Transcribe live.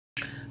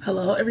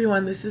Hello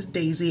everyone, this is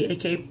Daisy,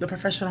 aka the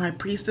Professional High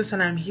Priestess,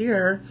 and I'm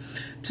here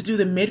to do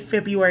the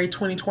mid-February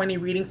 2020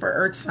 reading for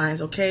Earth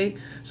signs, okay?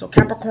 So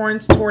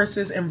Capricorns,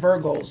 Tauruses, and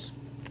Virgos.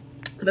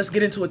 Let's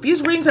get into it.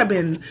 These readings have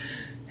been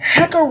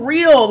hecka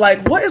real.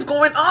 Like, what is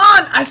going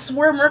on? I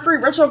swear Mercury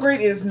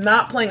retrograde is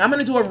not playing. I'm going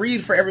to do a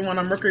read for everyone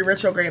on Mercury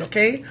retrograde,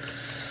 okay?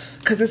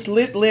 Because it's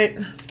lit.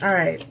 All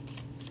right.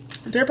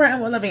 Dear bright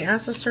and well-loving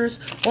ancestors,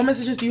 what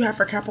messages do you have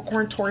for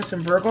Capricorn, Taurus,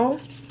 and Virgo?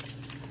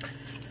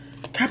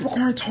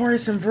 Capricorn,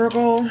 Taurus, and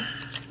Virgo,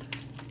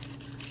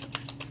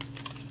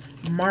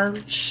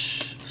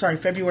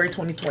 February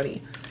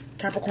 2020.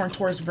 Capricorn,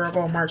 Taurus,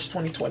 Virgo, March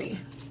 2020.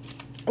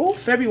 Oh,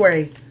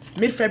 February,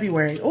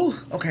 mid-February. Oh,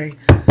 okay.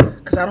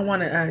 Because I don't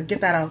want to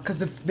get that out because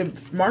the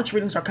March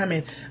readings are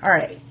coming. All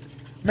right.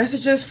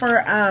 Messages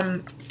for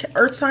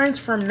Earth signs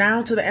from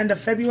now to the end of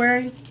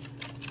February.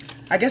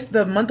 I guess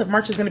the month of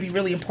March is going to be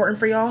really important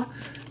for y'all.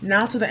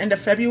 Now to the end of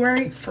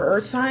February for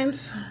Earth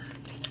signs.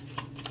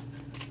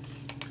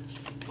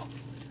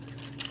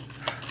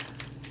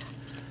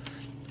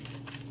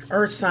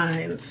 Earth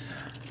signs.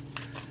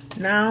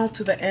 Now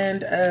to the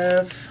end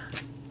of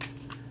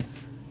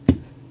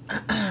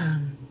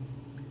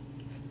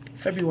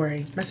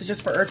February.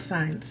 Messages for Earth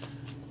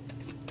signs.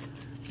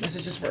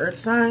 Messages for Earth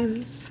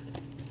signs.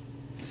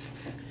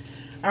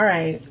 All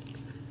right.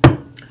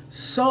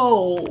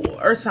 So,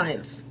 Earth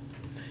signs.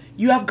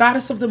 You have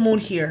Goddess of the Moon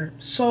here.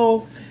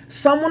 So,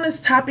 someone is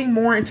tapping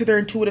more into their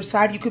intuitive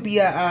side. You could be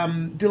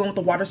dealing with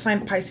the water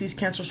sign, Pisces,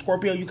 Cancer,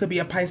 Scorpio. You could be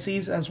a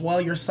Pisces as well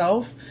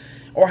yourself,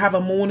 or have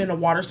a moon in a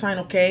water sign,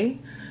 okay?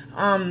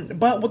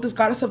 But with this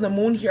Goddess of the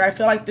Moon here, I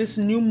feel like this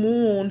new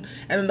moon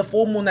and then the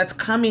full moon that's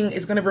coming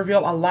is going to reveal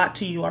a lot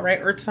to you, all right,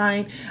 Earth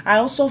sign? I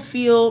also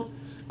feel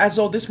as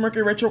though this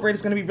Mercury retrograde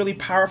is going to be really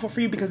powerful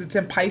for you because it's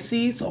in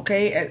Pisces,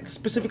 okay? And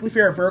specifically if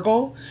you're a Virgo,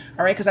 all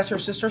right, because that's your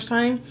sister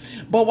sign.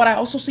 But what I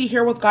also see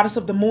here with Goddess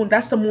of the Moon,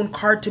 that's the moon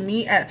card to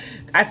me. And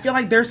I feel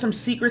like there's some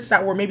secrets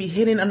that were maybe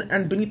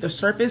hidden beneath the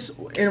surface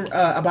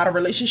about a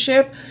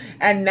relationship.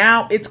 And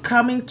now it's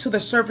coming to the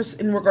surface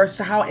in regards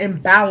to how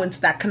imbalanced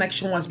that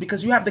connection was,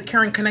 because you have the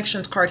caring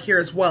connections card here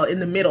as well in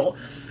the middle,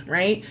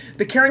 right?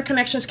 The caring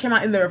connections came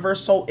out in the reverse.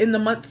 So in the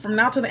month from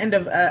now to the end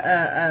of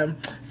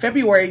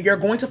February, you're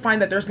going to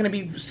find that there's going to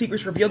be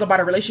secrets revealed about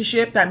a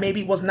relationship that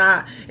maybe it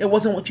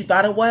wasn't what you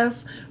thought it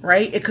was,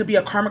 right? It could be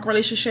a karmic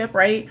relationship,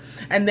 right?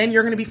 And then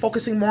you're going to be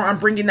focusing more on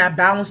bringing that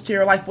balance to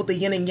your life with the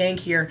yin and yang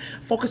here,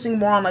 focusing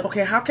more on like,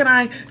 okay, how can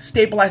I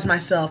stabilize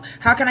myself?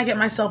 How can I get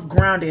myself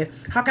grounded?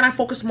 How can I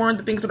focus more on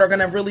the things that are going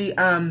to really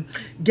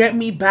get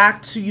me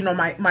back to, you know,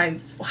 my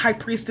high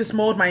priestess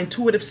mode, my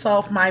intuitive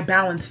self, my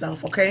balanced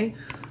self, okay?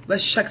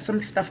 Let's check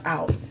some stuff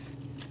out.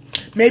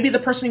 Maybe the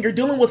person you're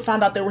dealing with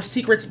found out there were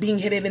secrets being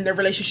hidden in their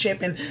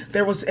relationship and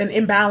there was an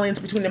imbalance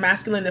between the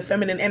masculine and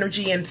feminine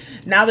energy, and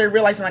now they're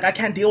realizing, like, I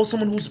can't deal with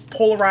someone who's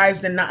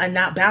polarized and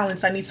not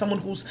balanced. I need someone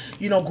who's,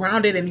 you know,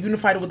 grounded and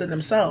unified within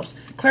themselves.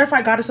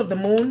 Clarify Goddess of the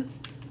Moon.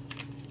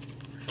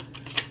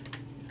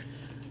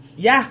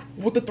 Yeah,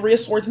 with the Three of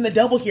Swords and the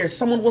Devil here.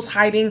 Someone was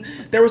hiding.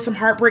 There was some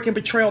heartbreak and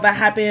betrayal that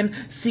happened.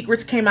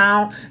 Secrets came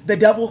out. The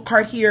Devil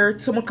card here.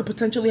 Someone could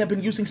potentially have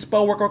been using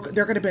spell work, or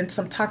there could have been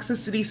some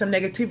toxicity, some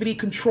negativity,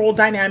 control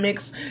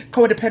dynamics,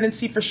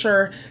 codependency for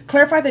sure.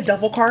 Clarify the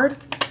Devil card.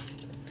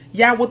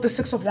 Yeah, with the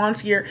Six of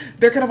Wands here.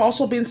 There could have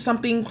also been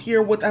something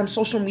here with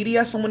social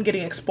media. Someone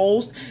getting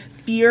exposed.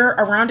 Fear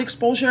around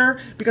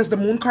exposure, because the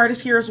Moon card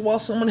is here as well.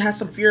 Someone has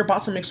some fear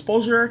about some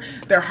exposure.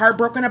 They're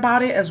heartbroken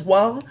about it as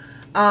well.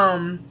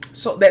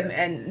 So that,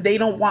 and they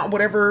don't want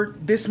whatever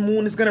this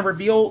moon is going to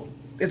reveal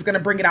is going to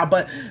bring it out,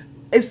 but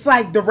it's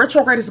like the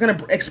retrograde is going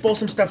to expose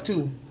some stuff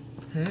too.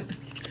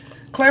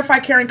 Clarify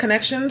caring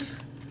connections.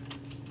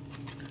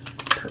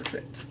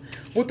 Perfect.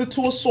 With the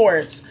Two of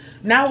Swords.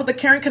 Now with the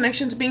caring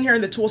connections being here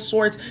and the Two of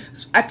Swords,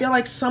 I feel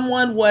like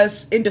someone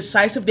was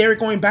indecisive. They were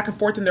going back and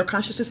forth in their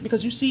consciousness,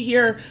 because you see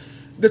here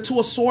the Two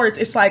of Swords,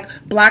 it's like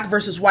black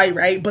versus white,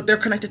 right? But they're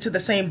connected to the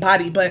same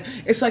body. But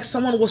it's like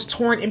someone was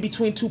torn in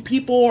between two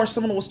people, or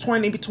someone was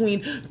torn in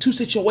between two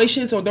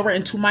situations, or they were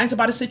in two minds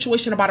about a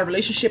situation, about a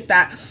relationship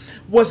that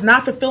was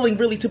not fulfilling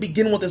really to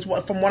begin with, is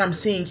what, from what I'm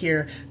seeing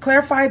here.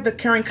 Clarify the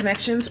caring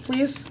connections,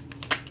 please.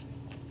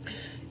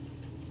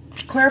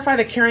 Clarify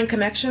the caring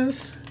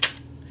connections.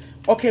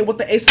 Okay, with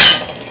the Ace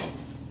of...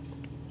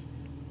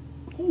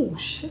 Oh,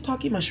 shit,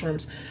 talkie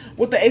mushrooms.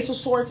 With the Ace of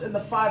Swords and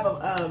the Five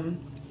of...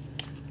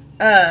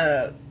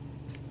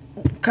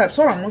 Cups.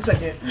 Hold on one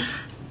second.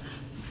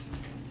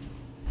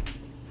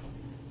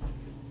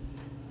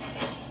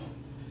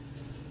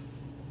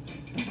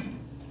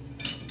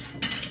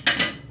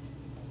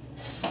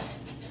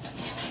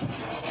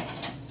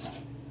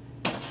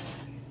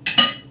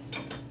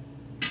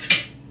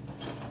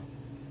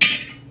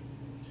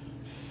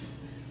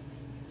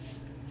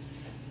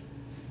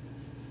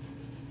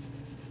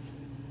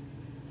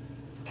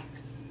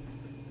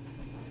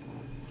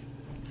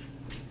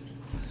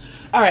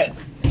 All right.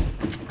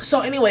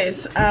 So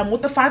anyways,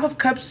 with the Five of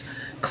Cups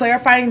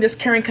clarifying this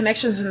caring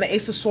connections and the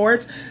Ace of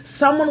Swords,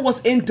 someone was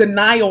in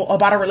denial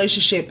about a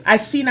relationship. I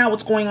see now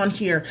what's going on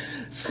here.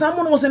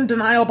 Someone was in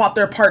denial about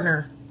their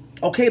partner,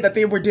 okay, that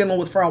they were dealing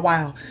with for a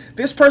while.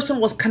 This person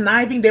was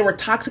conniving, they were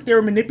toxic, they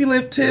were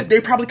manipulative,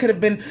 they probably could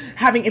have been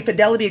having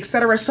infidelity,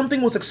 etc.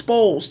 Something was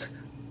exposed.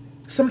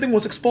 Something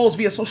was exposed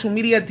via social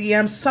media,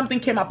 DMs. Something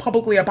came out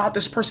publicly about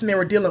this person they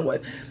were dealing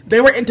with. They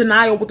were in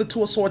denial with the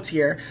Two of Swords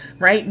here,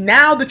 right?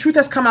 Now the truth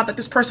has come out that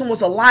this person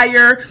was a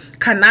liar,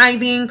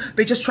 conniving.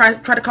 They just try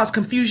to cause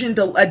confusion,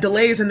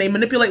 delays, and they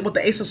manipulate with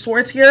the Ace of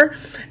Swords here.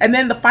 And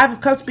then the Five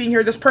of Cups being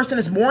here, this person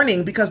is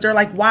mourning because they're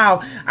like,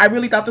 wow, I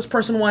really thought this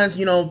person was,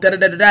 you know,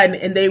 da-da-da-da-da,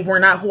 and they were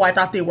not who I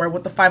thought they were,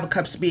 with the Five of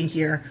Cups being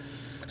here.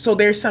 So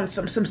there's some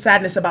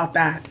sadness about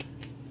that.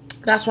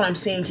 That's what I'm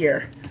seeing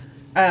here.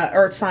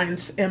 Earth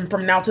signs, and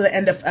from now to the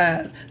end of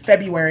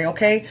February,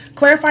 okay?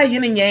 Clarify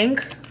yin and yang.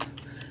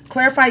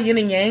 Clarify yin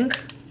and yang.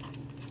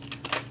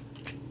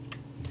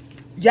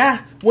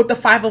 Yeah, with the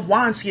Five of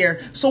Wands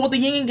here. So with the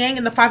yin and yang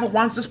and the Five of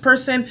Wands, this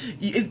person,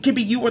 it could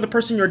be you or the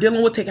person you're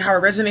dealing with, take it how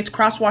it resonates,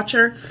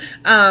 cross-watcher,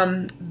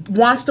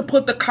 wants to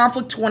put the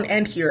conflict to an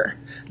end here.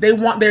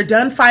 They're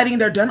done fighting,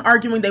 they're done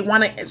arguing, they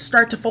want to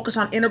start to focus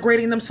on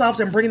integrating themselves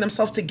and bringing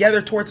themselves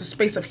together towards a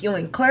space of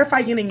healing.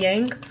 Clarify yin and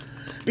yang.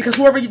 Because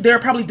whoever they're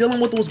probably dealing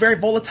with was very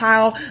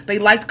volatile. They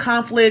liked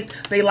conflict.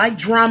 They liked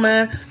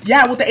drama.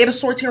 Yeah, with the Eight of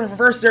Swords here in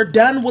reverse, they're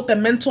done with the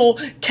mental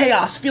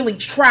chaos, feeling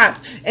trapped,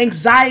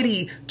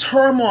 anxiety,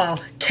 turmoil,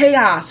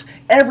 chaos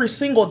every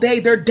single day.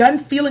 They're done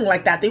feeling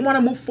like that. They want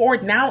to move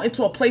forward now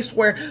into a place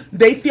where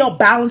they feel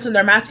balance in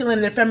their masculine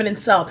and their feminine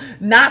self.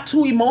 Not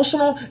too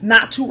emotional,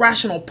 not too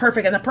rational.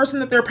 Perfect. And the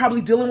person that they're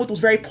probably dealing with was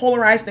very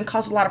polarized and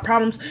caused a lot of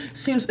problems. It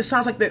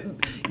sounds like that,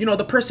 you know,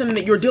 the person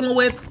that you're dealing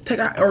with, take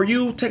how it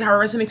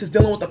resonates, is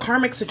dealing with the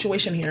karmic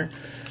situation here.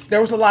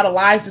 There was a lot of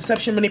lies,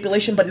 deception,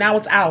 manipulation, but now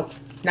it's out.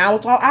 Now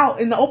it's all out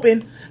in the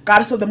open.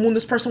 Goddess of the Moon,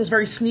 this person was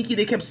very sneaky.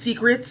 They kept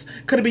secrets.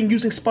 Could have been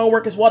using spell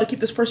work as well to keep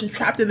this person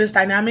trapped in this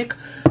dynamic.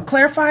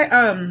 Clarify,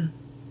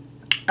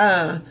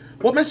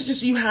 what messages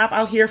do you have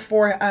out here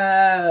for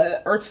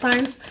Earth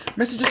signs?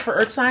 Messages for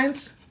Earth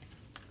signs.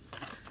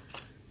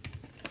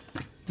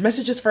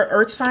 Messages for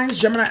Earth signs,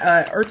 Gemini,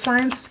 Earth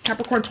signs,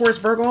 Capricorn, Taurus,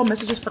 Virgo.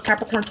 Messages for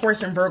Capricorn,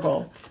 Taurus, and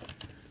Virgo.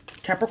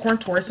 Capricorn,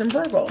 Taurus, and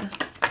Virgo.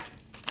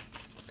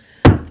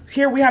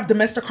 Here we have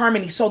domestic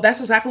harmony. So that's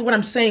exactly what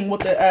I'm saying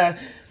with the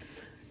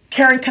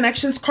caring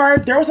connections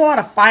card. There was a lot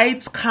of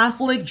fights,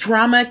 conflict,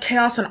 drama,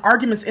 chaos, and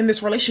arguments in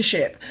this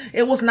relationship.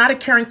 It was not a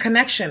caring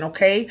connection,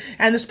 okay?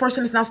 And this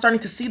person is now starting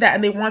to see that,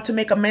 and they want to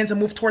make amends and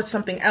move towards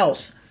something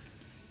else.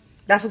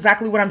 That's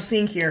exactly what I'm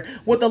seeing here.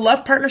 With the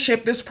love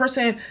partnership, this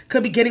person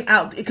could be getting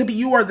out. It could be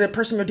you or the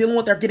person you're dealing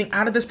with. They're getting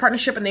out of this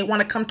partnership and they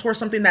want to come towards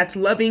something that's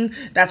loving,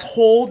 that's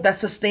whole, that's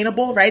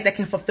sustainable, right? That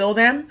can fulfill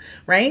them,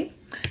 right?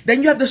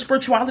 Then you have the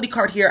spirituality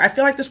card here. I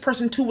feel like this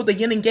person too, with the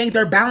yin and yang,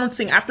 they're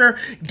balancing after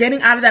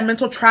getting out of that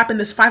mental trap and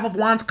this Five of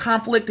Wands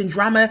conflict and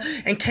drama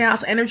and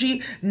chaos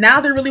energy.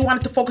 Now they really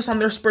wanted to focus on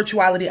their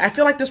spirituality. I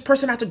feel like this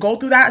person had to go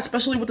through that,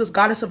 especially with this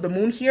Goddess of the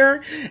Moon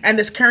here and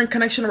this caring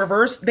connection in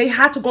reverse. They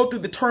had to go through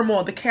the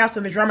turmoil, the chaos,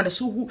 and the drama to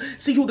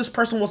see who this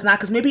person was not,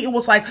 because maybe it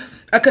was like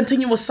a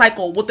continuous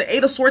cycle. With the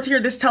Eight of Swords here,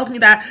 this tells me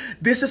that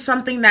this is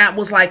something that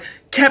was like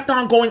kept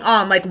on going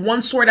on, like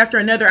one sword after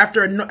another,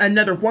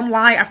 one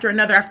lie after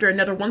another,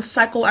 one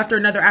cycle after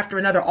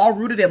another, all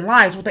rooted in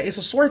lies with the Ace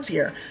of Swords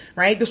here,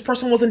 right? This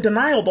person was in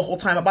denial the whole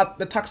time about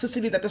the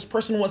toxicity that this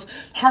person was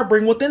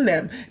harboring within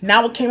them.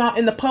 Now it came out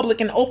in the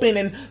public and open,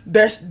 and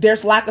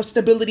there's lack of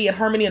stability and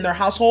harmony in their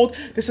household.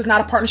 This is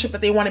not a partnership that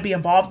they want to be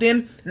involved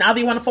in. Now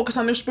they want to focus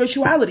on their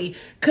spirituality.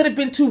 Could have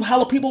been two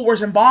hella people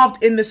was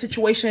involved in this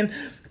situation,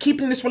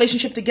 keeping this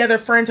relationship together,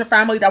 friends or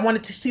family that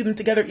wanted to see them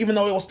together even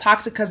though it was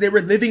toxic because they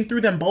were living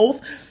through them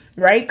both,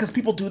 right? Because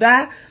people do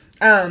that.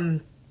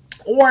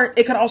 Or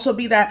it could also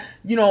be that,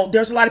 you know,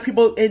 there's a lot of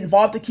people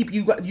involved to keep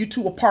you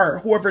two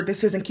apart, whoever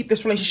this is, and keep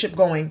this relationship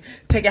going.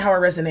 Take it how it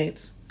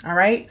resonates. All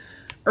right?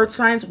 Earth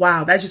signs.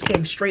 Wow, that just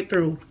came straight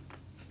through.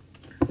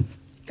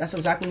 That's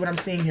exactly what I'm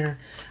seeing here.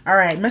 All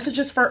right,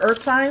 messages for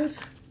Earth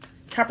signs.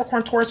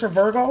 Capricorn, Taurus, or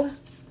Virgo.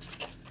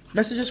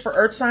 Messages for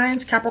Earth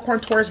signs. Capricorn,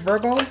 Taurus,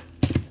 Virgo.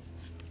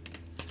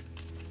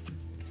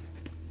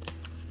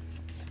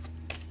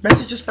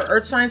 Messages for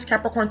Earth signs.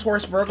 Capricorn,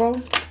 Taurus,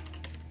 Virgo.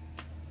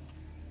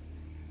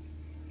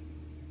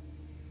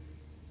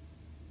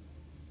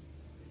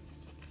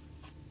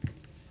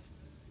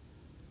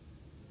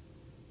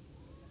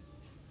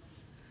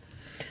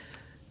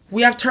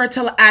 We have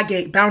Tarot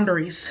Agate,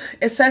 boundaries.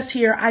 It says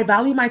here, I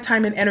value my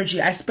time and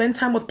energy. I spend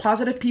time with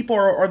positive people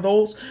or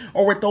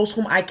with those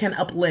whom I can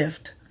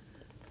uplift.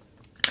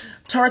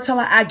 Tarot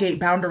Agate,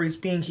 boundaries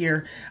being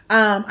here.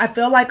 I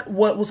feel like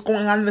what was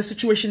going on in the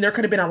situation, there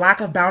could have been a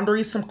lack of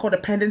boundaries, some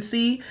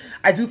codependency.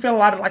 I do feel a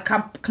lot of like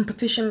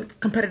competition,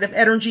 competitive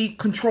energy,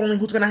 controlling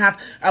who's going to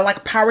have a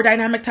like power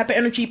dynamic type of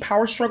energy,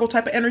 power struggle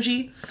type of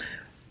energy.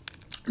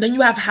 Then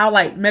you have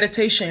Howlite,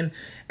 meditation.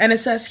 And it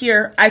says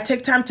here, I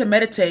take time to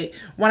meditate.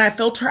 When I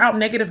filter out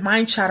negative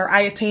mind chatter,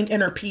 I attain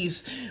inner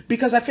peace.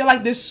 Because I feel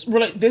like this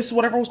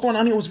whatever was going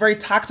on here was very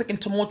toxic and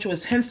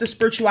tumultuous. Hence the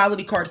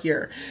spirituality card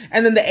here.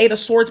 And then the Eight of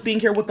Swords being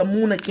here with the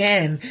moon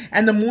again.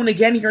 And the moon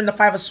again here in the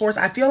Five of Swords.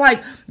 I feel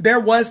like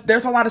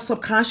there's a lot of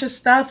subconscious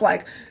stuff,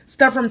 like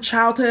stuff from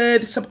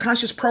childhood,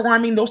 subconscious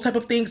programming, those type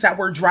of things that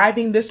were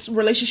driving this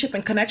relationship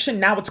and connection.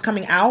 Now it's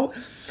coming out.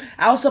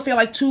 I also feel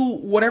like too,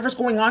 whatever's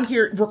going on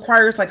here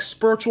requires like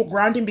spiritual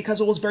grounding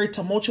because it was very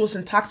tumultuous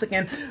and toxic.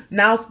 And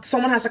now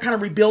someone has to kind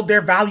of rebuild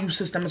their value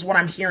system is what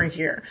I'm hearing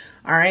here.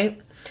 All right.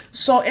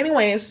 So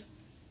anyways,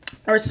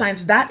 Earth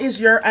signs, that is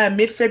your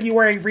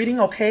mid-February reading,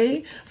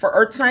 okay? For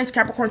Earth signs,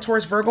 Capricorn,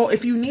 Taurus, Virgo.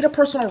 If you need a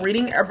personal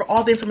reading,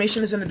 all the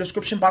information is in the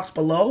description box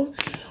below.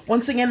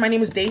 Once again, my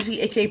name is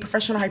Daisy, aka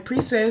Professional High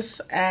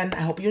Priestess, and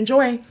I hope you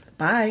enjoy.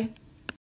 Bye.